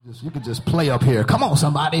You could just play up here. Come on,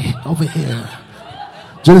 somebody, over here.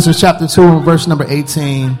 Genesis chapter 2, verse number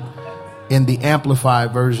 18 in the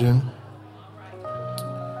Amplified version.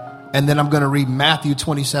 And then I'm going to read Matthew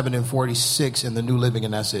 27 and 46 in the New Living,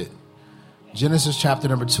 and that's it. Genesis chapter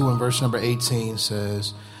number 2 and verse number 18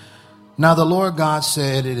 says, "Now the Lord God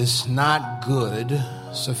said, it is not good,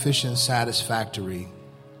 sufficient, satisfactory,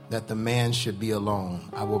 that the man should be alone.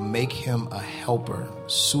 I will make him a helper,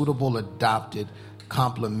 suitable, adopted,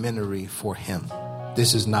 complementary for him."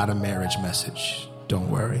 This is not a marriage message. Don't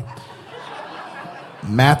worry.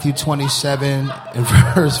 Matthew 27 and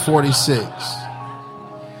verse 46.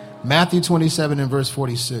 Matthew 27 and verse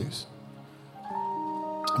 46.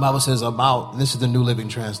 The Bible says this is the New Living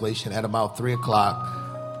Translation, at about 3 o'clock,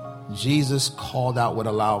 Jesus called out with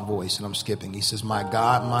a loud voice, and I'm skipping. He says, my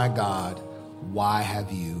God, why have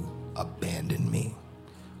you abandoned me?"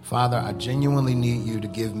 Father, I genuinely need you to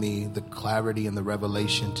give me the clarity and the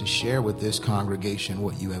revelation to share with this congregation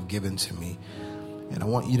what you have given to me. And I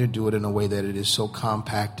want you to do it in a way that it is so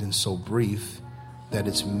compact and so brief that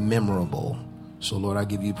it's memorable. So, Lord, I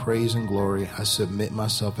give you praise and glory. I submit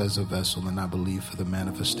myself as a vessel, and I believe for the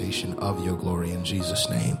manifestation of your glory. In Jesus'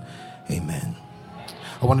 name, amen.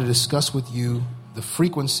 I want to discuss with you the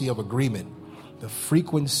frequency of agreement. The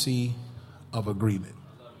frequency of agreement.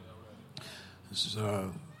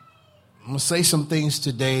 I'm going to say some things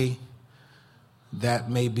today that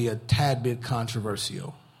may be a tad bit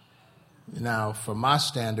controversial. Now, for my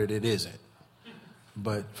standard, it isn't.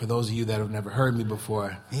 But for those of you that have never heard me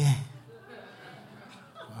before,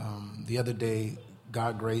 the other day,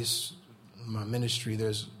 God grace my ministry.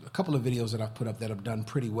 There's a couple of videos that I've put up that have done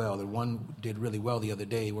pretty well. The one did really well the other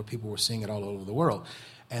day where people were seeing it all over the world.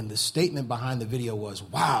 And the statement behind the video was,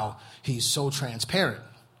 wow, he's so transparent.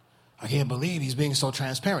 I can't believe he's being so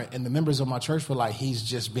transparent. And the members of my church were like, he's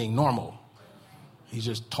just being normal. He's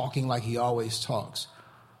just talking like he always talks.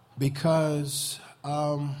 Because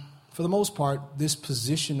for the most part, this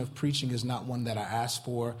position of preaching is not one that I asked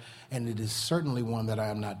for, and it is certainly one that I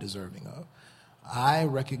am not deserving of. I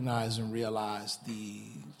recognize and realize the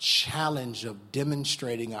challenge of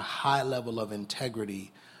demonstrating a high level of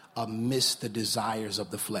integrity amidst the desires of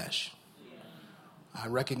the flesh. I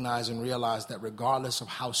recognize and realize that regardless of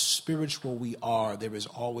how spiritual we are, there is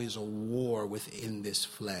always a war within this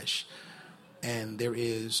flesh. And there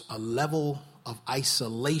is a level of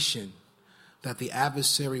isolation that the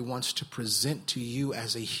adversary wants to present to you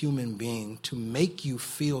as a human being to make you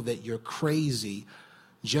feel that you're crazy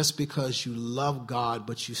just because you love God,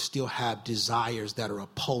 but you still have desires that are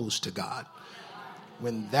opposed to God.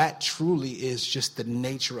 When that truly is just the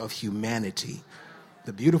nature of humanity.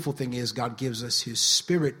 The beautiful thing is God gives us his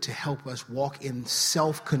spirit to help us walk in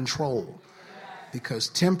self-control, because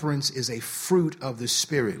temperance is a fruit of the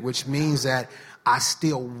spirit, which means that I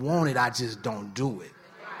still want it, I just don't do it.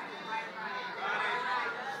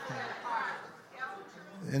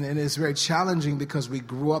 And it's very challenging because we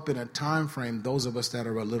grew up in a time frame, those of us that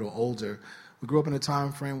are a little older, we grew up in a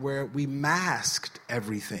time frame where we masked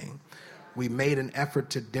everything. We made an effort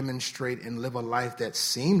to demonstrate and live a life that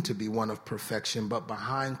seemed to be one of perfection, but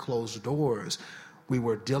behind closed doors, we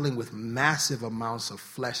were dealing with massive amounts of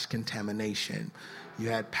flesh contamination. You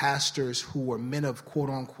had pastors who were men of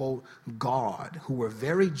quote-unquote God, who were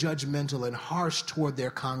very judgmental and harsh toward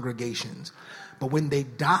their congregations. But when they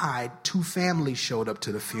died, 2 families showed up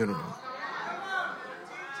to the funeral.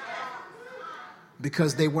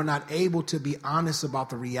 Because they were not able to be honest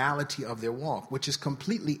about the reality of their walk, which is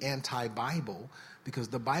completely anti-Bible, because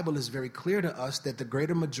the Bible is very clear to us that the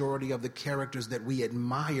greater majority of the characters that we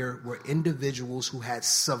admire were individuals who had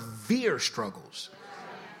severe struggles.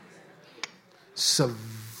 Severe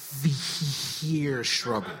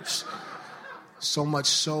struggles. So much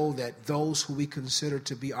so that those who we consider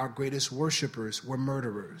to be our greatest worshipers were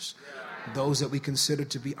murderers. Those that we consider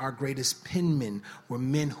to be our greatest penmen were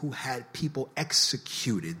men who had people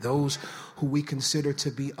executed. Those who we consider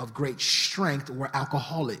to be of great strength were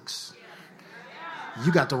alcoholics.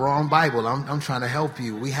 You got the wrong Bible. I'm trying to help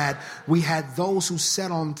you. We had those who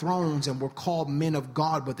sat on thrones and were called men of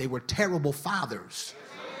God, but they were terrible fathers.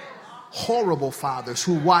 Horrible fathers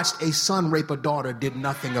who watched a son rape a daughter, did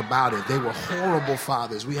nothing about it. They were horrible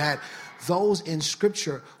fathers. We had those in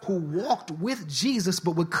scripture who walked with Jesus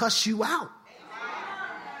but would cuss you out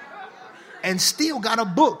and still got a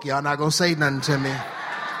book. Y'all not gonna say nothing to me.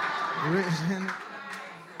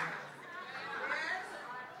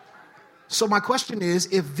 So my question is,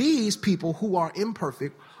 if these people who are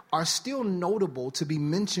imperfect are still notable to be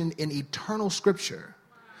mentioned in eternal scripture,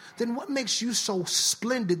 then what makes you so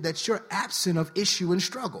splendid that you're absent of issue and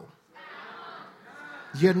struggle?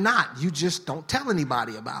 You're not. You just don't tell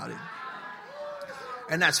anybody about it.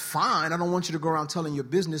 And that's fine. I don't want you to go around telling your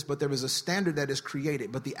business, but there is a standard that is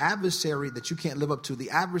created. But the adversary that you can't live up to, the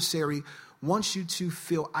adversary wants you to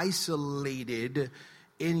feel isolated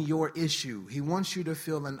in your issue. He wants you to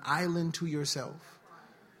feel an island to yourself.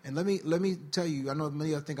 And let me tell you, I know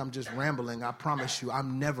many of you think I'm just rambling. I promise you,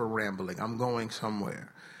 I'm never rambling. I'm going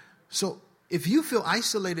somewhere. So if you feel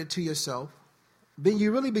isolated to yourself, then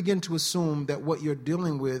you really begin to assume that what you're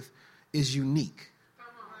dealing with is unique.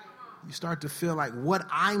 You start to feel like what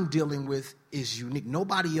I'm dealing with is unique.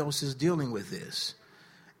 Nobody else is dealing with this.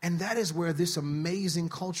 And that is where this amazing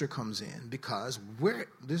culture comes in, because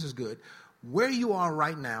this is good. Where you are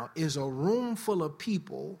right now is a room full of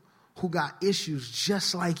people who got issues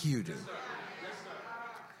just like you do,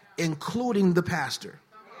 including the pastor.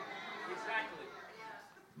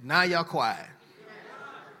 Now y'all quiet.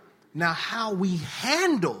 Now how we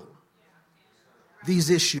handle these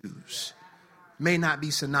issues may not be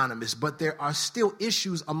synonymous, but there are still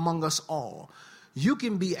issues among us all. You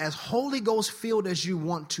can be as Holy Ghost filled as you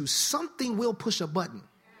want to. Something will push a button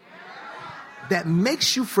that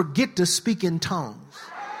makes you forget to speak in tongues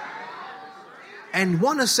and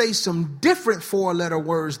want to say some different 4-letter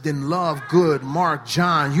words than love, good, Mark,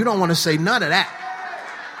 John. You don't want to say none of that.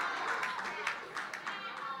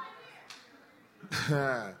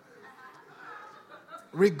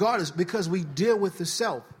 Regardless, because we deal with the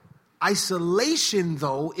self. Isolation,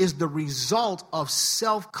 though, is the result of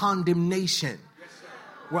self-condemnation.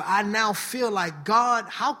 Where I now feel like, God,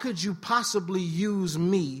 how could you possibly use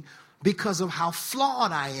me because of how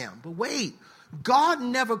flawed I am? But wait, God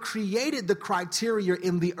never created the criteria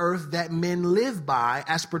in the earth that men live by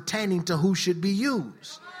as pertaining to who should be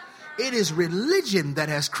used. It is religion that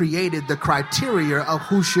has created the criteria of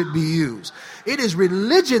who should be used. It is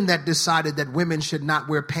religion that decided that women should not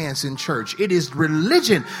wear pants in church. It is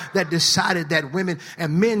religion that decided that women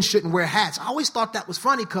and men shouldn't wear hats. I always thought that was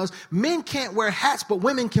funny because men can't wear hats, but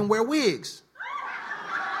women can wear wigs.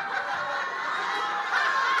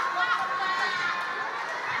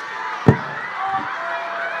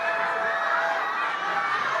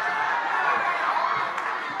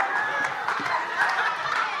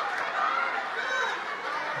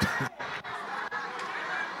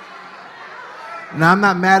 Now, I'm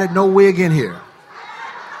not mad at no wig in here,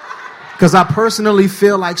 because I personally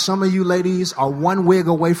feel like some of you ladies are one wig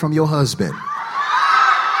away from your husband.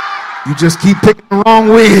 You just keep picking the wrong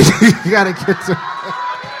wig. You got to get to...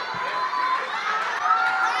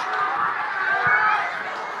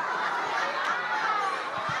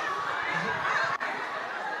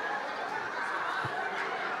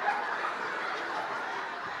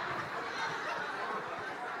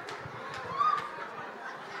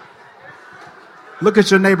 Look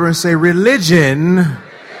at your neighbor and say, religion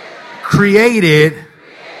created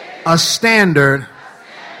a standard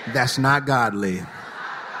that's not godly.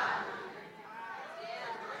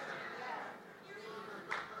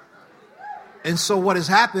 And so what has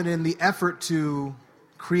happened in the effort to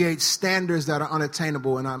create standards that are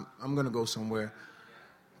unattainable, and I'm going to go somewhere,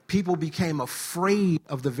 people became afraid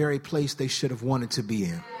of the very place they should have wanted to be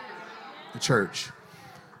in, the church.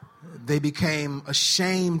 They became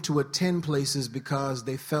ashamed to attend places because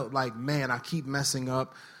they felt like, man, I keep messing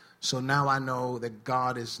up. So now I know that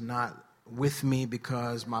God is not with me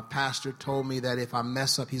because my pastor told me that if I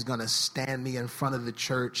mess up, he's going to stand me in front of the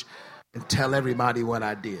church and tell everybody what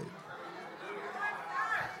I did.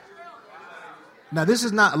 Now, this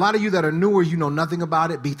is not, a lot of you that are newer, you know nothing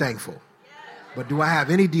about it, be thankful. But do I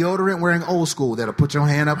have any deodorant wearing old school that'll put your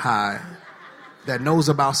hand up high that knows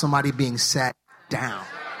about somebody being sat down?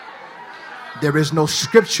 There is no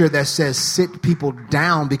scripture that says sit people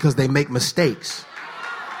down because they make mistakes.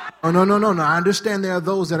 Oh, no. I understand there are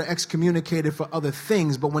those that are excommunicated for other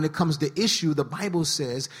things, but when it comes to issue, the Bible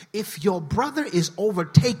says, if your brother is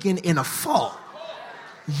overtaken in a fault,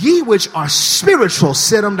 ye which are spiritual,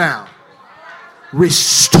 sit them down.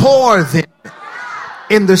 Restore them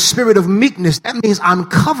in the spirit of meekness. That means I'm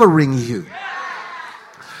covering you.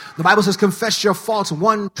 The Bible says, confess your faults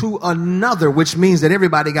one to another, which means that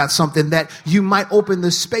everybody got something that you might open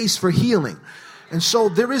the space for healing. And so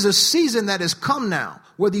there is a season that has come now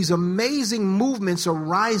where these amazing movements are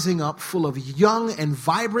rising up full of young and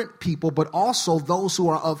vibrant people, but also those who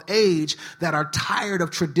are of age that are tired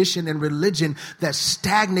of tradition and religion that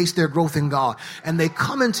stagnates their growth in God. And they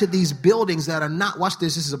come into these buildings that are not, watch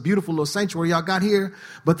this is a beautiful little sanctuary y'all got here,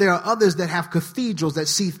 but there are others that have cathedrals that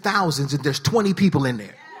see thousands and there's 20 people in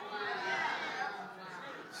there.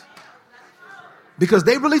 Because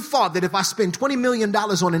they really thought that if I spend $20 million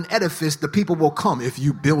on an edifice, the people will come. If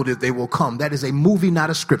you build it, they will come. That is a movie,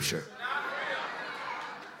 not a scripture.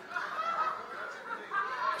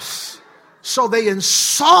 So they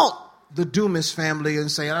insult the Dumas family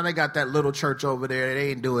and say, oh, they got that little church over there. They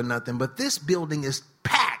ain't doing nothing. But this building is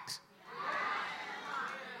packed.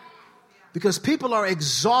 Because people are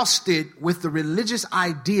exhausted with the religious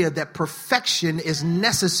idea that perfection is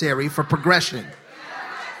necessary for progression.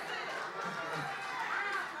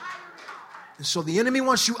 And so the enemy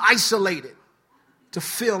wants you isolated to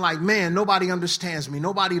feel like, man, nobody understands me.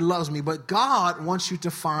 Nobody loves me. But God wants you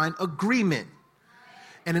to find agreement.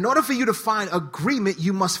 And in order for you to find agreement,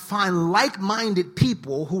 you must find like-minded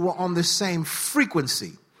people who are on the same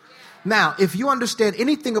frequency. Now, if you understand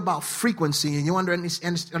anything about frequency and you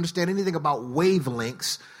understand anything about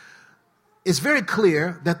wavelengths, it's very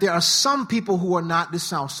clear that there are some people who are not, this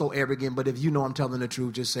sounds so arrogant, but if you know I'm telling the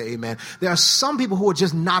truth, just say amen. There are some people who are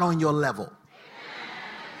just not on your level.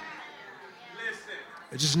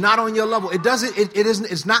 It's just not on your level.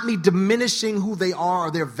 It's not me diminishing who they are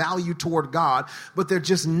or their value toward God, but they're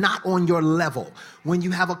just not on your level. When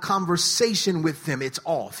you have a conversation with them, it's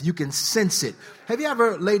off. You can sense it. Have you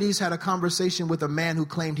ever, ladies, had a conversation with a man who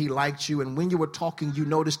claimed he liked you, and when you were talking, you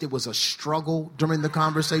noticed it was a struggle during the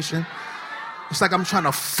conversation? It's like I'm trying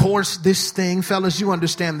to force this thing. Fellas, you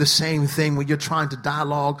understand the same thing when you're trying to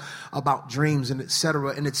dialogue about dreams and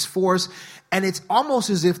etc. And it's forced. And it's almost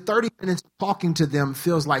as if 30 minutes talking to them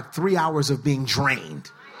feels like 3 hours of being drained.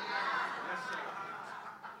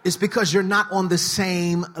 It's because you're not on the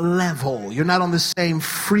same level. You're not on the same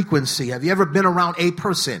frequency. Have you ever been around a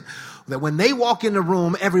person that when they walk in the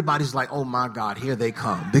room, everybody's like, oh my God, here they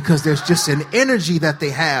come. Because there's just an energy that they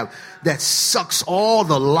have that sucks all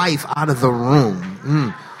the life out of the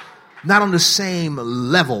room. Not on the same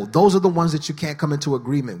level. Those are the ones that you can't come into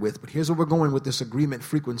agreement with. But here's where we're going with this agreement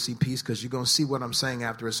frequency piece, because you're going to see what I'm saying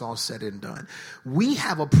after it's all said and done. We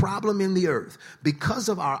have a problem in the earth because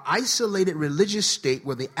of our isolated religious state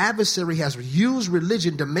where the adversary has used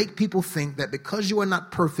religion to make people think that because you are not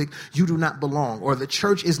perfect, you do not belong, or the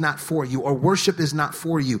church is not for you, or worship is not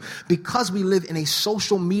for you. Because we live in a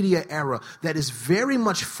social media era that is very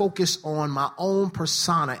much focused on my own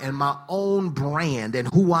persona and my own brand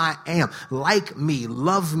and who I am. Like me,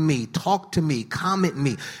 love me, talk to me, comment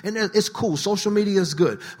me. And it's cool. Social media is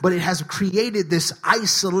good. But it has created this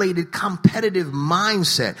isolated, competitive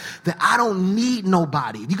mindset that I don't need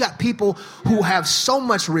nobody. You got people who have so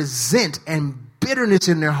much resent and bitterness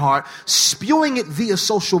in their heart, spewing it via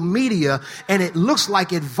social media, and it looks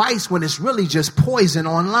like advice when it's really just poison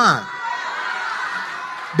online.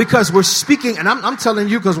 Because we're speaking, and I'm telling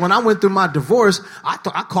you, because when I went through my divorce, I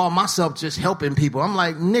called myself just helping people. I'm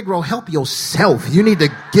like, Negro, help yourself. You need to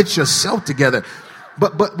get yourself together.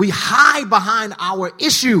 But we hide behind our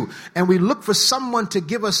issue, and we look for someone to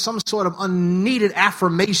give us some sort of unneeded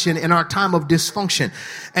affirmation in our time of dysfunction.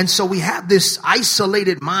 And so we have this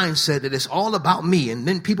isolated mindset that it's all about me. And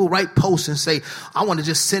then people write posts and say, I want to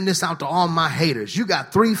just send this out to all my haters. You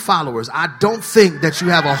got 3 followers. I don't think that you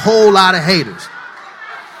have a whole lot of haters.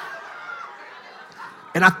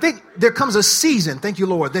 And I think there comes a season, thank you,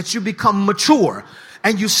 Lord, that you become mature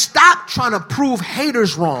and you stop trying to prove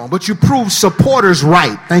haters wrong, but you prove supporters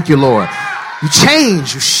right. Thank you, Lord. You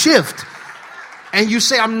change, you shift. And you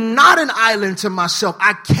say, I'm not an island to myself.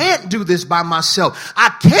 I can't do this by myself. I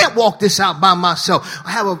can't walk this out by myself.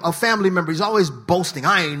 I have a family member. He's always boasting.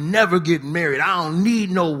 I ain't never getting married. I don't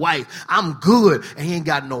need no wife. I'm good. And he ain't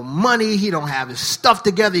got no money. He don't have his stuff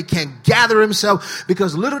together. He can't gather himself,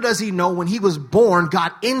 because little does he know, when he was born,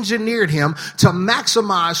 God engineered him to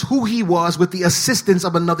maximize who he was with the assistance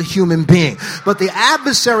of another human being. But the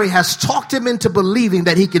adversary has talked him into believing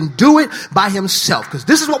that he can do it by himself. Because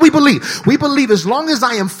this is what we believe. We believe as long as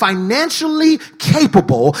I am financially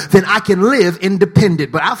capable, then I can live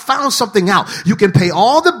independent. But I found something out. You can pay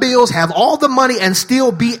all the bills, have all the money, and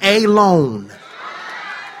still be alone.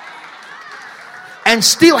 And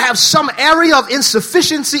still have some area of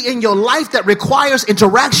insufficiency in your life that requires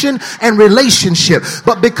interaction and relationship.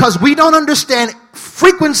 But because we don't understand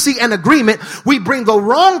frequency and agreement, we bring the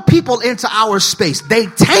wrong people into our space. They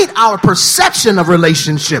taint our perception of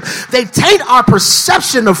relationship. They taint our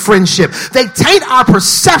perception of friendship. They taint our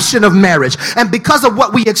perception of marriage. And because of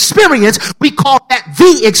what we experience, we call that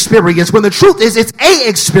the experience, when the truth is it's a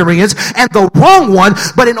experience and the wrong one.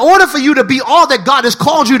 But in order for you to be all that God has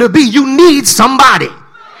called you to be, you need somebody.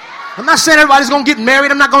 I'm not saying everybody's going to get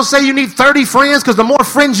married. I'm not going to say you need 30 friends, because the more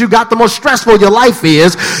friends you got, the more stressful your life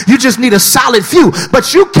is. You just need a solid few.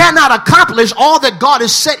 But you cannot accomplish all that God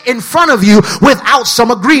has set in front of you without some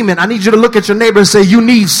agreement. I need you to look at your neighbor and say, you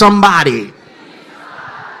need somebody.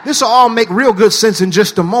 This will all make real good sense in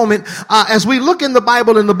just a moment. As we look in the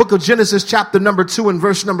Bible in the book of Genesis, chapter number 2 and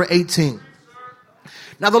verse number 18.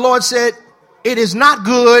 Now the Lord said, it is not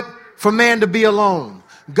good for man to be alone.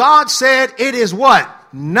 God said it is what?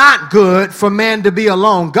 Not good for man to be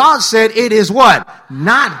alone. God said it is what?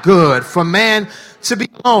 Not good for man to be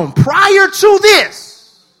alone. Prior to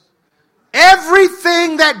this,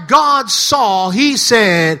 everything that God saw, he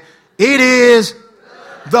said, it is.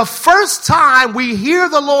 The first time we hear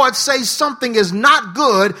the Lord say something is not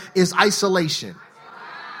good is isolation.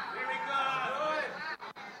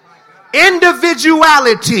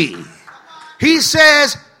 Individuality. He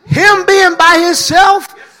says, him being by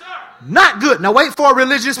himself, not good. Now wait for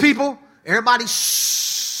religious people. Everybody,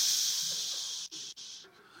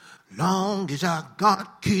 long as I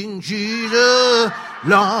got King Jesus,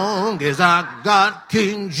 long as I got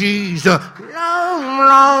King Jesus,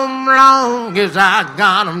 long as I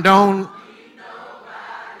got him, don't.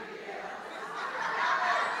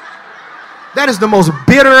 That is the most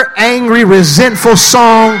bitter, angry, resentful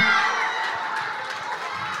song.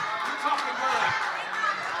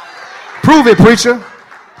 Prove it, preacher.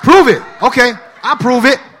 Prove it. Okay, I'll prove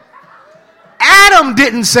it. Adam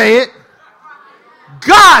didn't say it.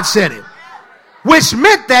 God said it. Which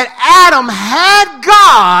meant that Adam had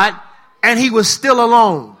God and he was still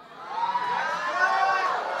alone.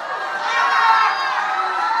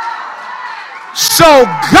 So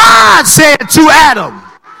God said to Adam,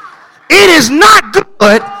 it is not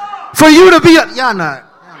good for you to be y'all not.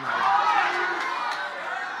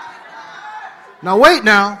 Now wait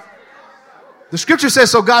now. The scripture says,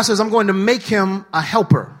 so God says, I'm going to make him a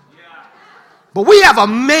helper. But we have a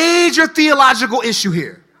major theological issue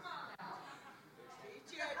here.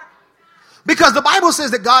 Because the Bible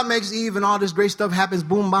says that God makes Eve and all this great stuff happens.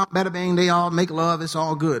 Boom, bam, bada, bang. They all make love. It's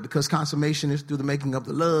all good because consummation is through the making of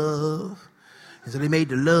the love. And so they made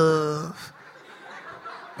the love.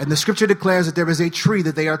 And the scripture declares that there is a tree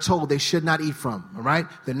that they are told they should not eat from. All right?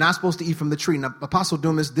 They're not supposed to eat from the tree. Now, Apostle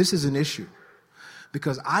Dumas, this is an issue.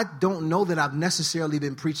 Because I don't know that I've necessarily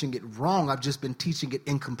been preaching it wrong. I've just been teaching it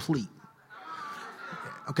incomplete.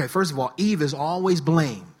 Okay, first of all, Eve is always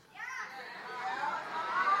blamed.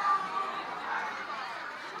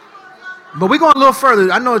 But we're going a little further.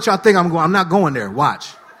 I know what y'all think I'm going. I'm not going there.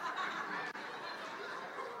 Watch.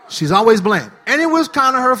 She's always blamed. And it was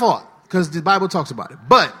kind of her fault because the Bible talks about it.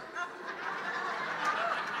 But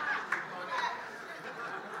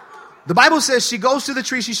the Bible says she goes to the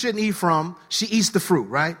tree she shouldn't eat from. She eats the fruit,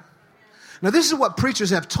 right? Now, this is what preachers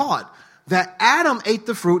have taught, that Adam ate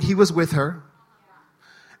the fruit. He was with her.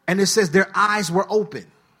 And it says their eyes were open.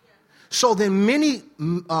 So then many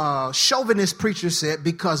chauvinist preachers said,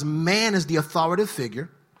 because man is the authoritative figure,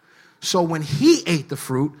 so when he ate the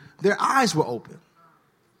fruit, their eyes were open.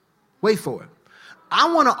 Wait for it.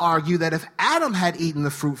 I want to argue that if Adam had eaten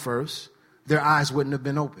the fruit first, their eyes wouldn't have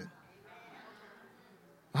been open.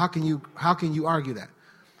 How can you argue that?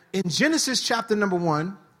 In Genesis chapter number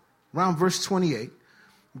 1, around verse 28,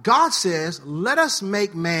 God says, let us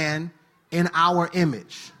make man in our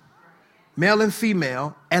image, male and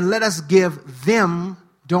female, and let us give them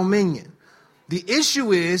dominion. The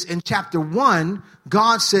issue is in chapter 1,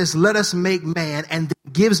 God says, let us make man, and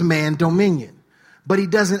then gives man dominion. But he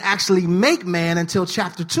doesn't actually make man until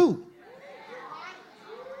chapter 2.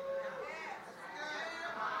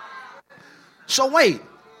 So wait.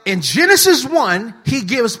 In Genesis 1, he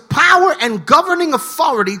gives power and governing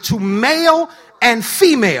authority to male and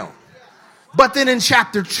female. But then in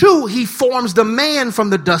chapter 2, he forms the man from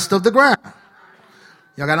the dust of the ground.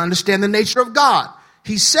 Y'all got to understand the nature of God.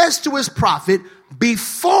 He says to his prophet,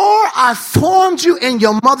 before I formed you in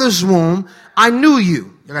your mother's womb, I knew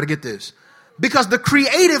you. Y'all got to get this. Because the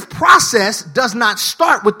creative process does not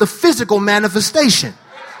start with the physical manifestation.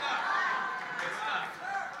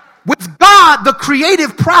 With God, the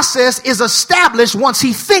creative process is established once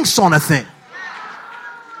he thinks on a thing.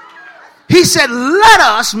 He said, let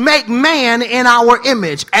us make man in our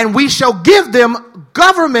image, and we shall give them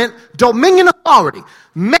government, dominion, authority,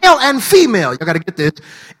 male and female. You got to get this.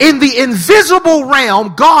 In the invisible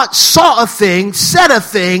realm, God saw a thing, said a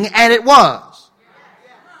thing, and it was.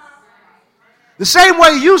 The same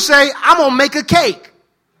way you say, I'm going to make a cake.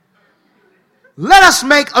 Let us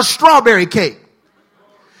make a strawberry cake.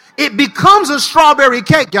 It becomes a strawberry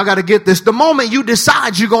cake. Y'all got to get this. The moment you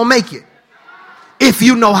decide you're going to make it. If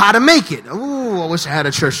you know how to make it. Ooh, I wish I had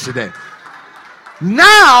a church today.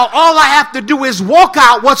 Now, all I have to do is walk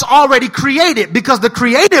out what's already created, because the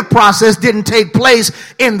creative process didn't take place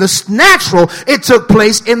in the natural. It took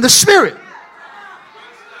place in the spirit.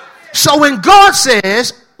 So when God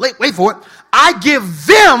says, wait for it, I give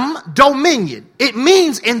them dominion. It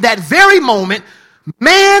means in that very moment,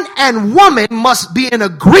 man and woman must be in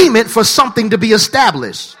agreement for something to be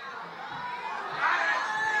established.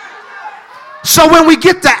 So when we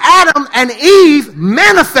get to Adam and Eve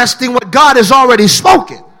manifesting what God has already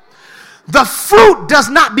spoken, the fruit does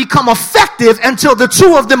not become effective until the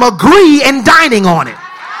two of them agree in dining on it.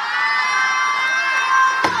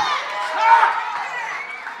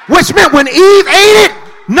 Which meant when Eve ate it,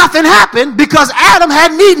 nothing happened because Adam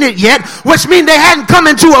hadn't eaten it yet, which means they hadn't come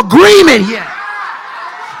into agreement yet.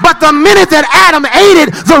 But the minute that Adam ate it,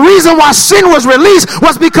 the reason why sin was released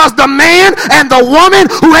was because the man and the woman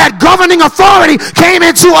who had governing authority came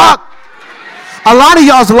into a lot of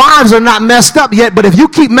y'all's lives are not messed up yet, but if you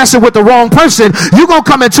keep messing with the wrong person, you're going to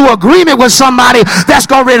come into agreement with somebody that's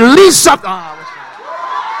going to release something.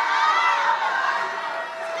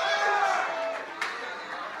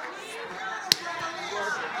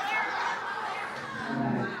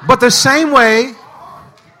 But the same way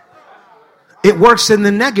it works in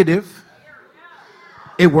the negative,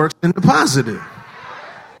 it works in the positive.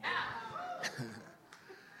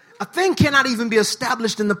 A thing cannot even be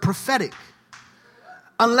established in the prophetic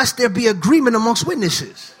unless there be agreement amongst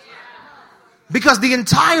witnesses. Because the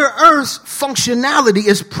entire earth's functionality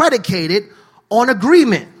is predicated on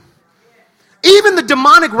agreement. Even the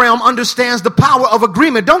demonic realm understands the power of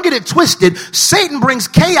agreement. Don't get it twisted. Satan brings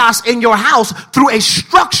chaos in your house through a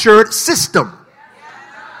structured system.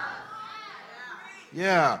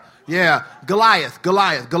 Yeah. Goliath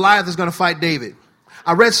is going to fight David.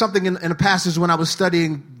 I read something in a passage when I was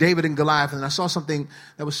studying David and Goliath, and I saw something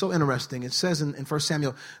that was so interesting. It says in 1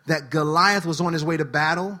 Samuel that Goliath was on his way to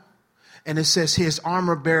battle, and it says his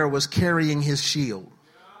armor bearer was carrying his shield.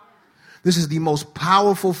 This is the most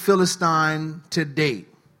powerful Philistine to date,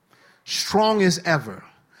 strong as ever,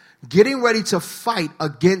 getting ready to fight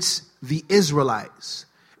against the Israelites.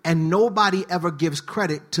 And nobody ever gives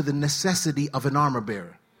credit to the necessity of an armor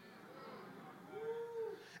bearer.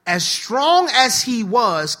 As strong as he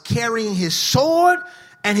was carrying his sword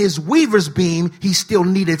and his weaver's beam, he still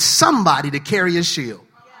needed somebody to carry his shield.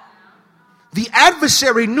 The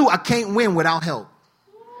adversary knew I can't win without help.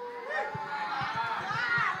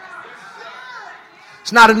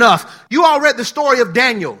 It's not enough. You all read the story of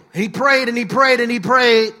Daniel. He prayed and he prayed and he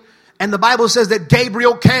prayed. And the Bible says that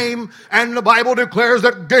Gabriel came, and the Bible declares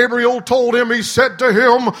that Gabriel told him, he said to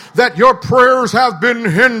him that your prayers have been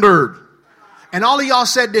hindered. And all of y'all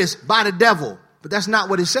said this, by the devil. But that's not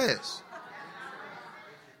what it says.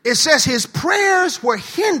 It says his prayers were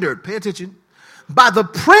hindered, pay attention, by the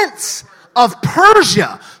prince of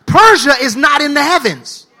Persia. Persia is not in the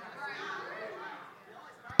heavens.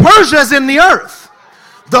 Persia is in the earth.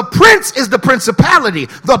 The prince is the principality.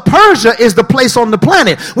 The Persia is the place on the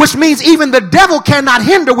planet, which means even the devil cannot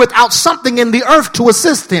hinder without something in the earth to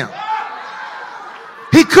assist him.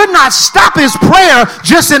 He could not stop his prayer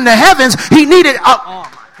just in the heavens. He needed an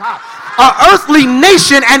earthly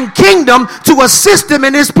nation and kingdom to assist him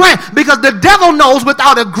in his plan, because the devil knows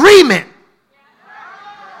without agreement.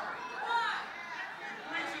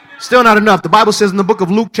 Still not enough. The Bible says in the book of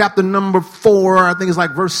Luke chapter number 4, I think it's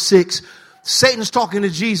like verse 6, Satan's talking to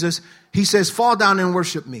Jesus. He says, fall down and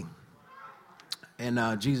worship me.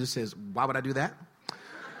 And Jesus says, why would I do that?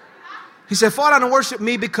 He said, fall down and worship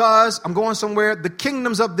me because I'm going somewhere. The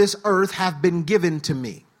kingdoms of this earth have been given to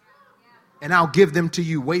me, and I'll give them to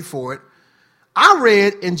you. Wait for it. I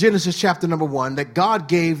read in Genesis chapter number 1 that God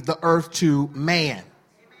gave the earth to man.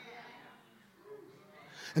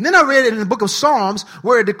 And then I read it in the book of Psalms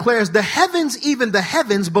where it declares the heavens, even the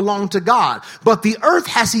heavens, belong to God, but the earth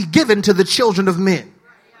has he given to the children of men.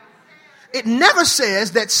 It never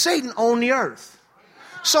says that Satan owned the earth.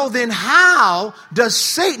 So then how does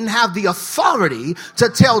Satan have the authority to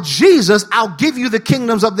tell Jesus, I'll give you the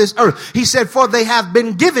kingdoms of this earth? He said, for they have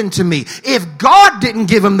been given to me. If God didn't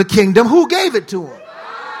give him the kingdom, who gave it to him?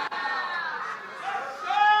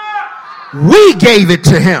 We gave it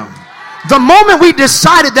to him. The moment we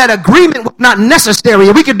decided that agreement was not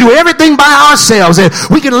necessary, we could do everything by ourselves and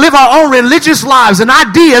we can live our own religious lives and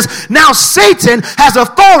ideas, now Satan has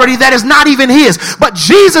authority that is not even his. But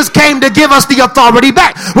Jesus came to give us the authority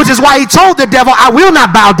back, which is why he told the devil, I will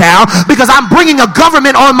not bow down, because I'm bringing a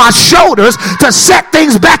government on my shoulders to set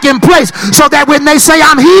things back in place so that when they say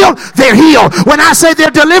I'm healed, they're healed. When I say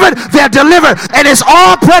they're delivered, they're delivered. And it's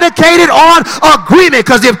all predicated on agreement,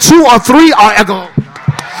 because if 2 or 3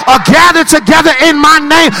 are gathered together in my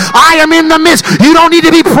name, I am in the midst. You don't need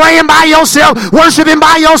to be praying by yourself, worshiping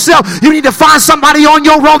by yourself. You need to find somebody on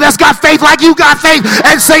your road that's got faith like you got faith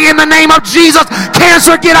and say, in the name of Jesus,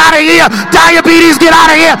 cancer, get out of here. Diabetes, get out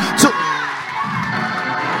of here.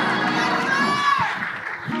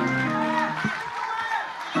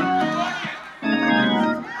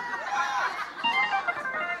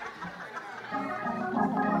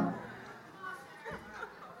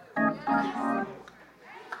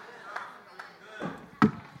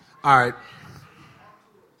 All right.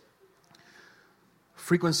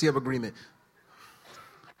 Frequency of agreement.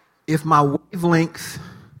 If my wavelength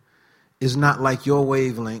is not like your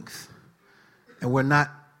wavelength, and we're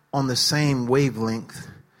not on the same wavelength,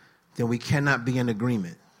 then we cannot be in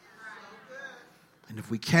agreement. And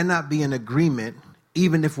if we cannot be in agreement,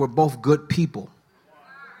 even if we're both good people,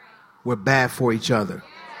 we're bad for each other.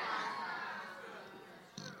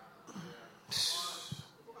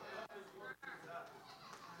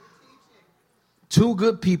 Two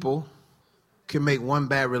good people can make one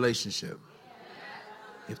bad relationship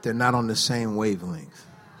if they're not on the same wavelength.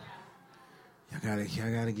 Y'all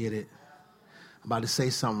gotta get it. I'm about to say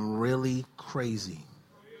something really crazy.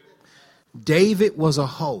 David was a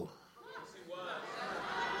hoe.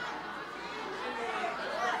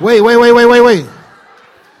 Wait.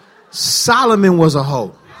 Solomon was a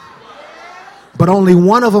hoe. But only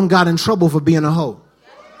one of them got in trouble for being a hoe.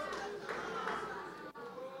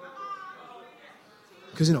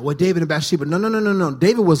 Because, with David and Bathsheba, no.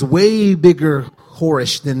 David was way bigger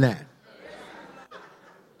whorish than that.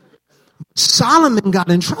 Solomon got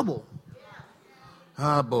in trouble.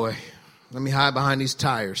 Oh, boy. Let me hide behind these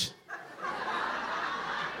tires.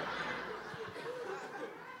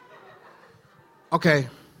 Okay.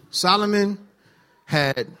 Solomon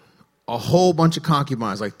had a whole bunch of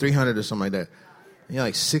concubines, like 300 or something like that. And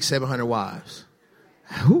like 600-700 wives.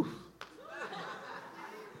 Whew.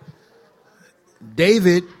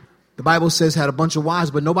 David, the Bible says, had a bunch of wives,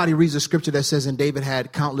 but nobody reads the scripture that says, and David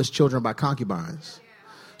had countless children by concubines.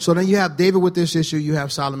 So then you have David with this issue, you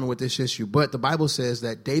have Solomon with this issue. But the Bible says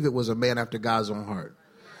that David was a man after God's own heart.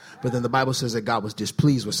 But then the Bible says that God was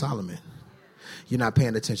displeased with Solomon. You're not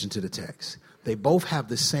paying attention to the text. They both have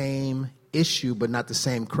the same issue, but not the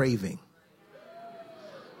same craving.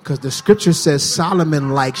 Because the scripture says Solomon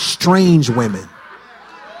liked strange women.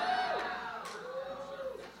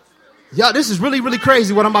 Y'all, this is really, really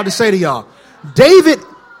crazy what I'm about to say to y'all. David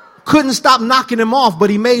couldn't stop knocking them off, but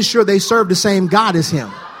he made sure they served the same God as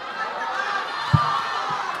him.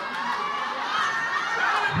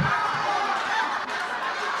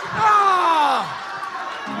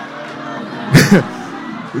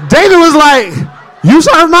 David was like, you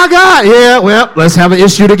serve my God? Yeah, well, let's have an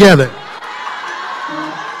issue together.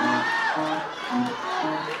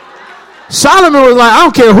 Solomon was like, I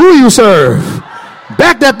don't care who you serve.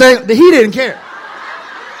 Back that thing. He didn't care.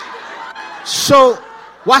 So,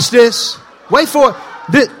 watch this. Wait for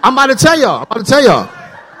it. I'm about to tell y'all.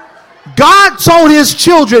 God told his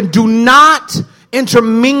children, do not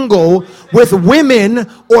intermingle with women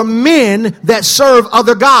or men that serve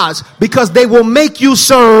other gods, because they will make you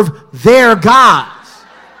serve their gods.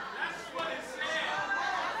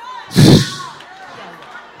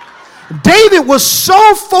 David was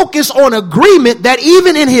so focused on agreement that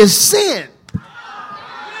even in his sin,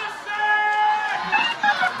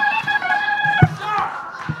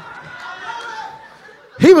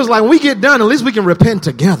 he was like, when we get done, at least we can repent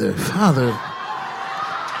together. Father,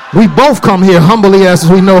 we both come here humbly as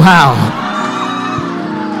we know how.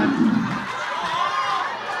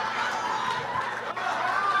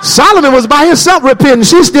 Solomon was by himself repenting.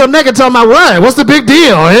 She's still naked talking about what? What's the big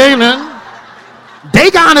deal? Amen.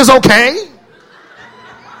 Dagon is okay.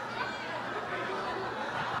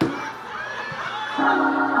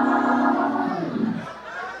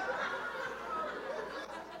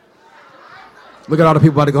 Look at all the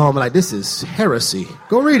people about to go home and like, this is heresy.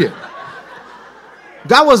 Go read it.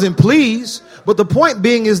 God wasn't pleased, but the point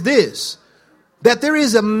being is this, that there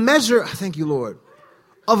is a measure, thank you, Lord,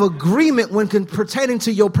 of agreement when pertaining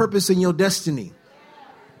to your purpose and your destiny.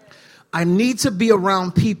 I need to be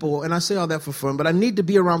around people, and I say all that for fun, but I need to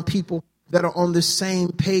be around people that are on the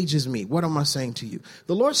same page as me. What am I saying to you?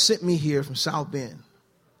 The Lord sent me here from South Bend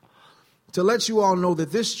to let you all know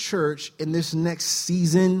that this church in this next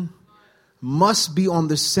season must be on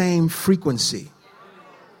the same frequency.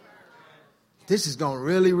 This is going to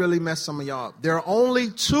really, really mess some of y'all up. There are only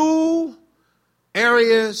two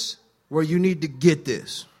areas where you need to get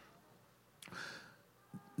this.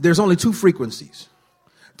 There's only two frequencies.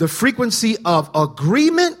 The frequency of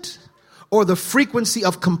agreement or the frequency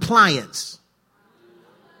of compliance.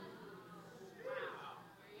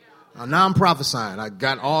 Now I'm prophesying. I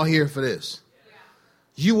got all here for this.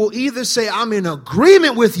 You will either say, I'm in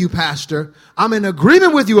agreement with you, Pastor. I'm in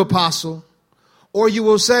agreement with you, Apostle. Or you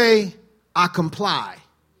will say, I comply.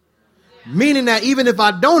 Meaning that even if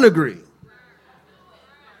I don't agree,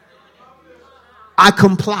 I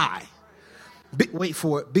comply. Wait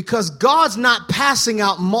for it. Because God's not passing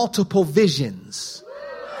out multiple visions.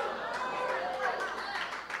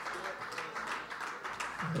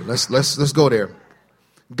 Let's go there.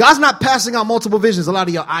 God's not passing out multiple visions. A lot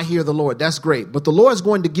of y'all, I hear the Lord. That's great. But the Lord is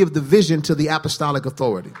going to give the vision to the apostolic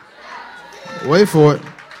authority. Wait for it.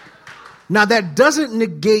 Now, that doesn't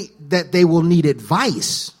negate that they will need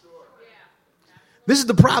advice. This is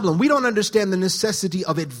the problem. We don't understand the necessity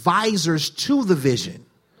of advisors to the vision.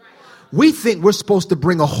 We think we're supposed to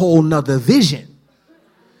bring a whole nother vision.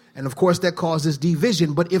 And of course, that causes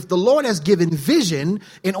division. But if the Lord has given vision,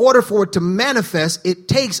 in order for it to manifest, it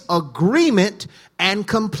takes agreement and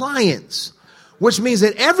compliance, which means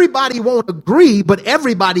that everybody won't agree, but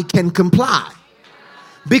everybody can comply.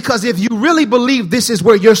 Because if you really believe this is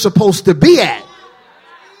where you're supposed to be at,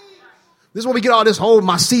 this is where we get all this whole,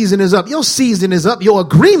 my season is up. Your season is up. Your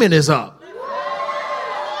agreement is up.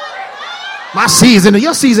 Your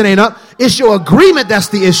season ain't up. It's your agreement that's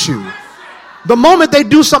the issue. The moment they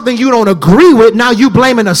do something you don't agree with, now you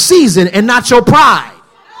blaming a season and not your pride.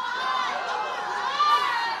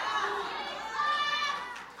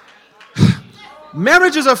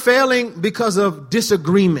 Marriages are failing because of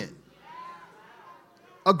disagreement.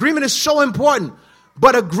 Agreement is so important,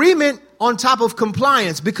 but agreement on top of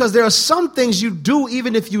compliance, because there are some things you do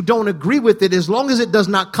even if you don't agree with it, as long as it does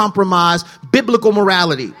not compromise biblical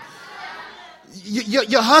morality.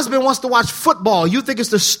 Your husband wants to watch football. You think it's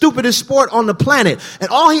the stupidest sport on the planet. And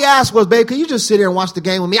all he asked was, babe, can you just sit here and watch the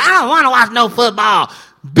game with me? I don't want to watch no football.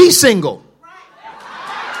 Be single.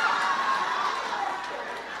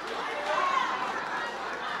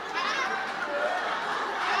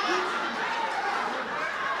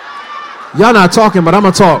 Y'all not talking, but I'm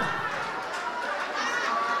going to talk.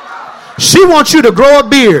 She wants you to grow a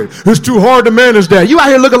beard. It's too hard to manage that. You out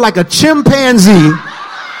here looking like a chimpanzee.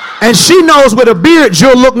 And she knows with a beard,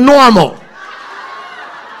 you'll look normal.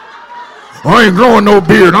 I ain't growing no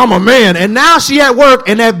beard. I'm a man. And now she at work,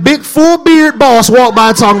 and that big full beard boss walked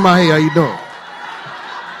by talking about, hey, how you doing?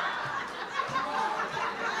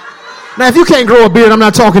 Now, if you can't grow a beard, I'm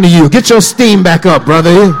not talking to you. Get your steam back up,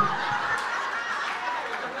 brother.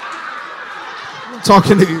 I'm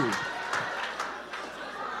talking to you.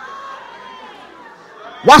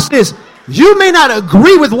 Watch this. You may not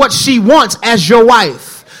agree with what she wants as your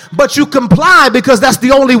wife, but you comply because that's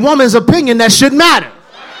the only woman's opinion that should matter.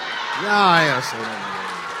 I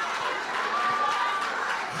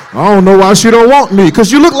don't know why she don't want me,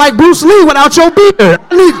 because you look like Bruce Lee without your beard.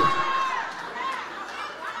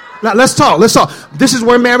 Now let's talk. This is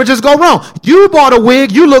where marriages go wrong. You bought a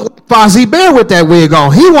wig, you look like Fozzie Bear with that wig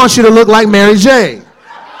on. He wants you to look like Mary J.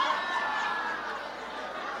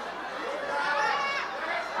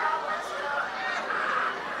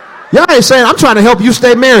 Y'all ain't saying I'm trying to help you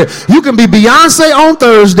stay married. You can be Beyonce on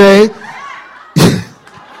Thursday,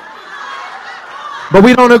 but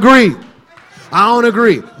we don't agree. I don't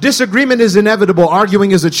agree. Disagreement is inevitable.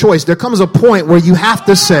 Arguing is a choice. There comes a point where you have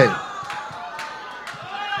to say,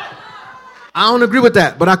 I don't agree with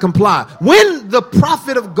that, but I comply. When the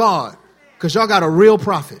prophet of God, because y'all got a real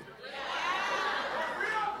prophet.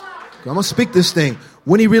 I'm going to speak this thing.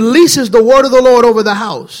 When he releases the word of the Lord over the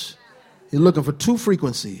house, he's looking for two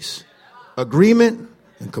frequencies, agreement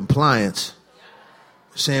and compliance.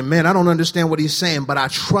 Saying, man, I don't understand what he's saying, but I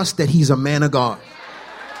trust that he's a man of God.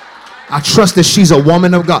 I trust that she's a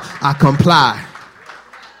woman of God. I comply.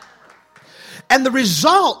 And the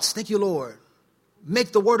results, thank you, Lord,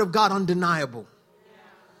 make the word of God undeniable.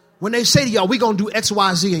 When they say to y'all, we're going to do X,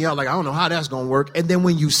 Y, Z, and y'all like, I don't know how that's going to work. And then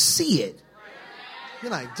when you see it,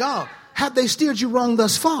 you're like, dog, have they steered you wrong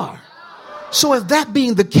thus far? So if that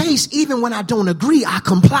being the case, even when I don't agree, I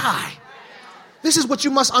comply. This is what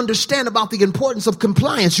you must understand about the importance of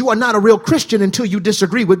compliance. You are not a real Christian until you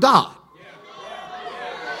disagree with God.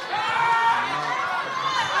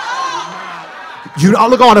 You all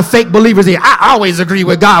look at all the fake believers here. I always agree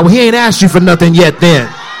with God. Well, he ain't asked you for nothing yet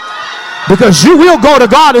then. Because you will go to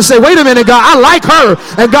God and say, wait a minute, God, I like her.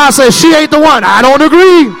 And God says, she ain't the one. I don't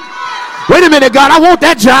agree. Wait a minute, God, I want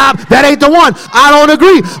that job. That ain't the one. I don't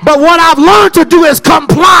agree. But what I've learned to do is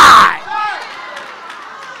comply.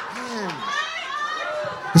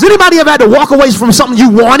 Has anybody ever had to walk away from something you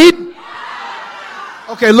wanted?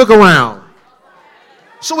 Okay, look around.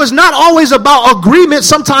 So it's not always about agreement.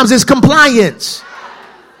 Sometimes it's compliance.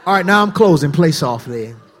 All right, now I'm closing. Play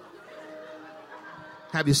softly.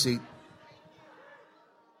 Have your seat.